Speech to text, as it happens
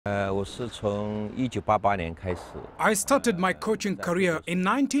I started my coaching career in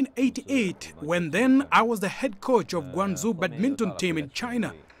 1988 when then I was the head coach of Guangzhou badminton team in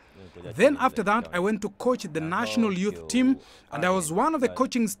China. Then after that I went to coach the national youth team and I was one of the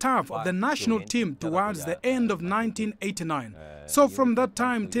coaching staff of the national team towards the end of 1989. So from that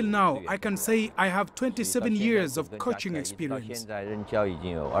time till now I can say I have 27 years of coaching experience.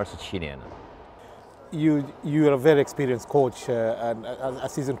 You're a very experienced coach and a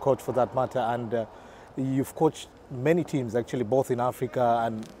seasoned coach for that matter, and you've coached many teams actually both in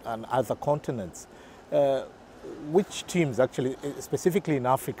Africa and other continents. Which teams actually, specifically in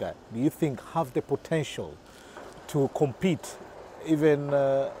Africa, do you think have the potential to compete even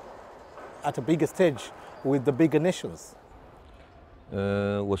at a bigger stage with the bigger nations?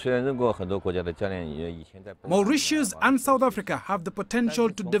 Mauritius and South Africa have the potential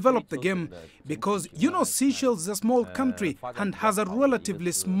to develop the game because, you know, Seychelles is a small country and has a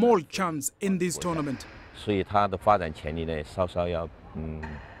relatively small chance in this tournament.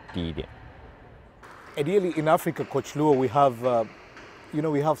 Ideally, in Africa, Coach Luo, we have,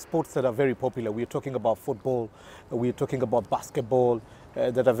 we have sports that are very popular. We're talking about football, we're talking about basketball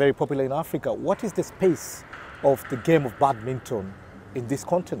that are very popular in Africa. What is the space of the game of badminton in this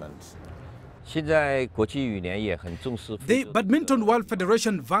continent? The Badminton World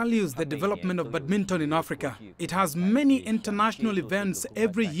Federation values the development of badminton in Africa. It has many international events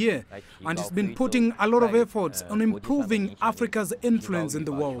every year and it's been putting a lot of efforts on improving Africa's influence in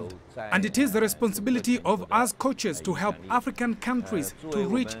the world. And it is the responsibility of us coaches to help African countries to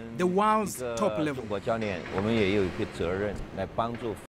reach the world's top level.